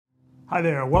Hi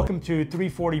there, welcome to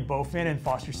 340 Bowfin in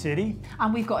Foster City.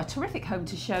 And we've got a terrific home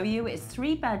to show you. It's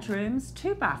 3 bedrooms,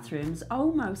 2 bathrooms,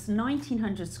 almost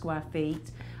 1,900 square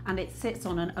feet, and it sits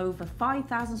on an over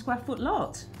 5,000 square foot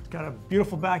lot. It's got a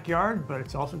beautiful backyard, but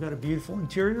it's also got a beautiful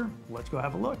interior. Let's go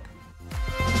have a look.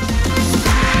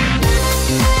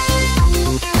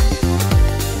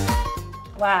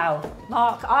 Wow,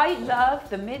 Mark, I love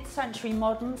the mid-century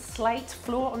modern slate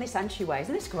floor on this entryway.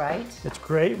 Isn't this great? It's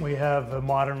great. We have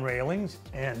modern railings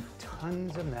and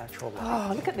tons of natural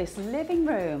light. Oh, look at this living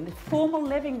room, the formal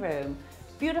living room.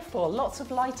 Beautiful, lots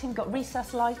of lighting, got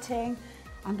recessed lighting.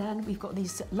 And then we've got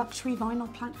these luxury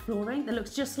vinyl plank flooring that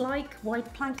looks just like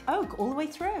white plank oak all the way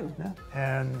through. Yeah.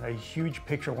 And a huge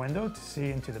picture window to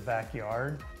see into the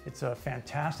backyard. It's a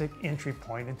fantastic entry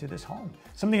point into this home.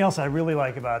 Something else I really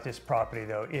like about this property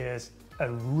though is a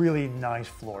really nice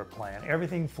floor plan.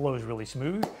 Everything flows really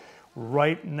smooth.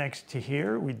 Right next to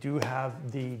here, we do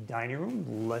have the dining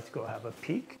room. Let's go have a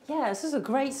peek. Yeah, this is a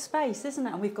great space, isn't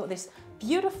it? And we've got this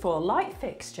beautiful light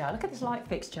fixture. Look at this light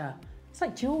fixture. It's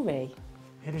like jewelry.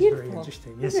 It is Beautiful. very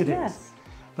interesting. Yes, it is. Yes.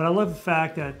 But I love the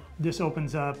fact that this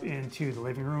opens up into the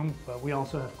living room, but we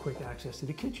also have quick access to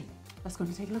the kitchen. Let's go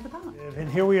and take a look at that. And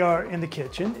here we are in the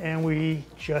kitchen, and we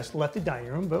just left the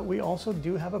dining room, but we also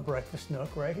do have a breakfast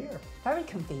nook right here. Very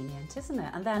convenient, isn't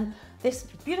it? And then this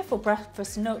beautiful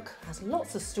breakfast nook has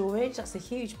lots of storage. That's a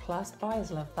huge plus. Buyers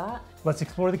love that. Let's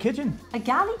explore the kitchen. A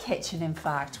galley kitchen, in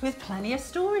fact, with plenty of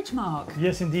storage, Mark.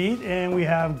 Yes, indeed. And we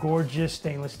have gorgeous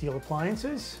stainless steel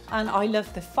appliances. And I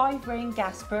love the 5-ring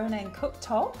gas burning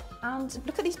cooktop. And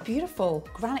look at these beautiful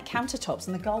granite countertops,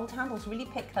 and the gold handles really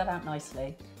pick that out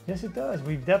nicely. Yes, it does.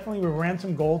 We ran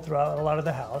some gold throughout a lot of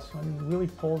the house, and it really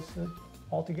pulls it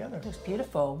all together. It looks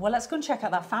beautiful. Well, let's go and check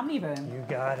out that family room. You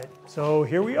got it. So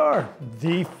here we are,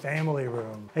 the family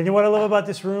room. And you know what I love about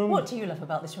this room? What do you love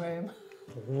about this room?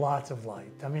 Lots of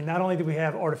light. I mean, not only do we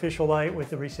have artificial light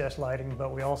with the recessed lighting,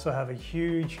 but we also have a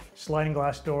huge sliding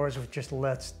glass doors which just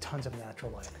lets tons of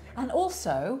natural light in here. And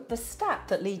also the step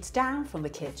that leads down from the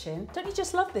kitchen. Don't you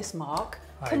just love this, Mark?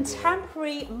 I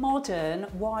Contemporary, modern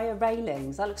wire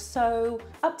railings. That looks so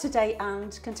up to date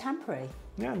and contemporary.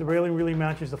 Yeah, and the railing really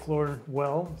matches the floor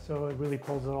well, so it really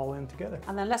pulls it all in together.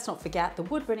 And then let's not forget the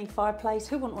wood-burning fireplace.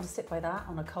 Who wouldn't want to sit by that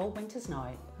on a cold winter's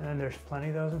night? And there's plenty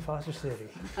of those in Foster City.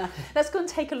 Let's go and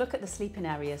take a look at the sleeping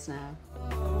areas now.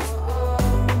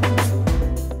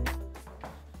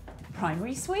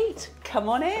 Primary suite, come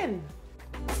on in.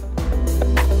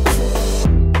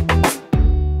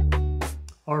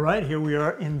 All right, here we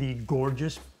are in the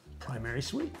gorgeous primary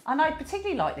suite. And I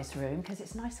particularly like this room because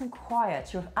it's nice and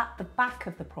quiet. You're at the back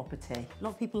of the property. A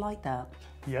lot of people like that.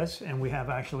 Yes, and we have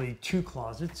actually 2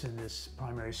 closets in this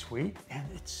primary suite, and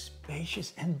it's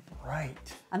spacious and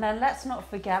bright. And then let's not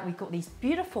forget, we've got these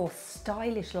beautiful,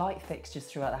 stylish light fixtures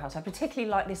throughout the house. I particularly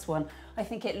like this one. I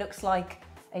think it looks like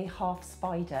a half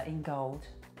spider in gold.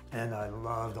 And I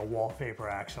love the wallpaper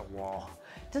accent wall.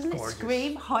 Doesn't Gorgeous. it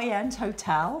scream high-end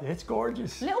hotel? It's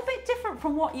gorgeous. A little bit different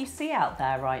from what you see out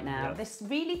there right now. Yep. This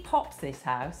really pops, this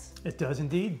house. It does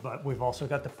indeed, but we've also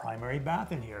got the primary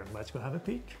bath in here. Let's go have a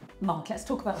peek. Mark, let's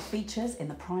talk about the features in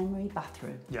the primary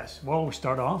bathroom. Yes, well, we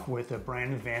start off with a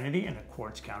brand new vanity and a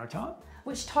quartz countertop.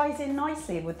 Which ties in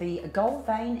nicely with the gold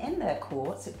vein in their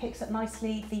quartz. It picks up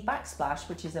nicely the backsplash,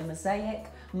 which is a mosaic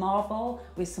marble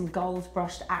with some gold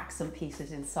brushed accent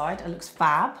pieces inside. It looks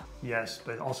fab. Yes,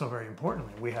 but also very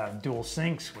importantly, we have dual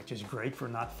sinks, which is great for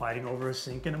not fighting over a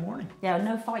sink in the morning. Yeah,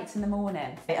 no fights in the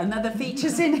morning. Another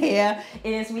features in here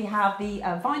is we have the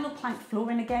vinyl plank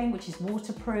flooring again, which is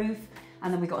waterproof.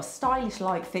 And then we've got a stylish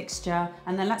light fixture.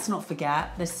 And then let's not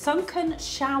forget the sunken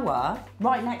shower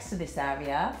right next to this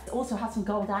area. It also has some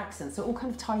gold accents, so it all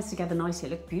kind of ties together nicely.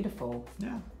 It looks beautiful.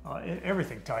 Yeah,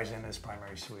 everything ties in this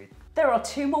primary suite. There are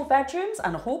 2 more bedrooms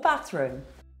and a hall bathroom.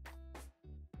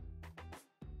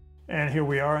 And here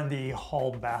we are in the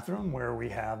hall bathroom where we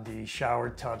have the shower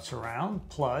tub surround,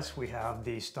 plus we have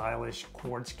the stylish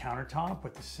quartz countertop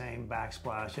with the same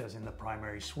backsplash as in the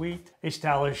primary suite, a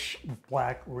stylish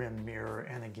black rim mirror,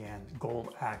 and again,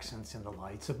 gold accents in the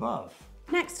lights above.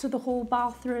 Next to the hall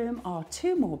bathroom are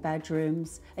 2 more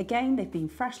bedrooms. Again, they've been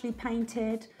freshly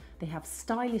painted. They have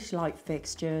stylish light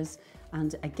fixtures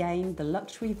and again, the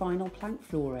luxury vinyl plank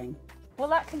flooring. Well,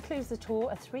 that concludes the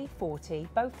tour of 340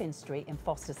 Bowfin Street in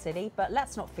Foster City, but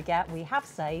let's not forget we have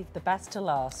saved the best to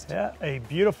last. Yeah, a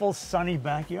beautiful sunny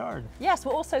backyard. Yes,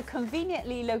 we're also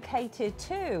conveniently located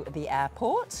to the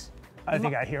airport. I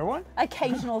think I hear one.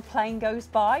 Occasional plane goes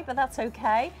by, but that's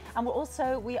okay. And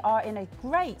we are in a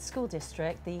great school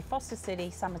district, the Foster City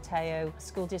𝗕cie𝘄𝗳𝗶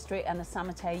School District and the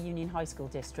𝗕cie Union High School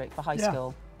District for high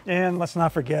school. And let's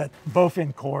not forget,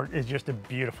 Bowfin Court is just a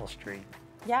beautiful street.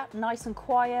 Yeah, nice and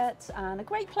quiet and a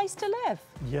great place to live.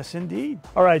 Yes, indeed.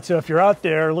 All right, so if you're out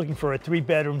there looking for a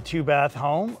 3-bedroom, 2-bath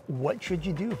home, what should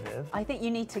you do, Viv? I think you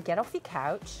need to get off your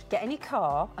couch, get in your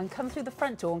car and come through the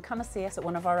front door and come and see us at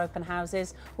one of our open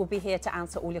houses. We'll be here to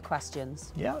answer all your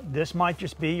questions. Yeah, this might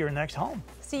just be your next home.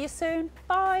 See you soon.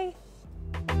 Bye.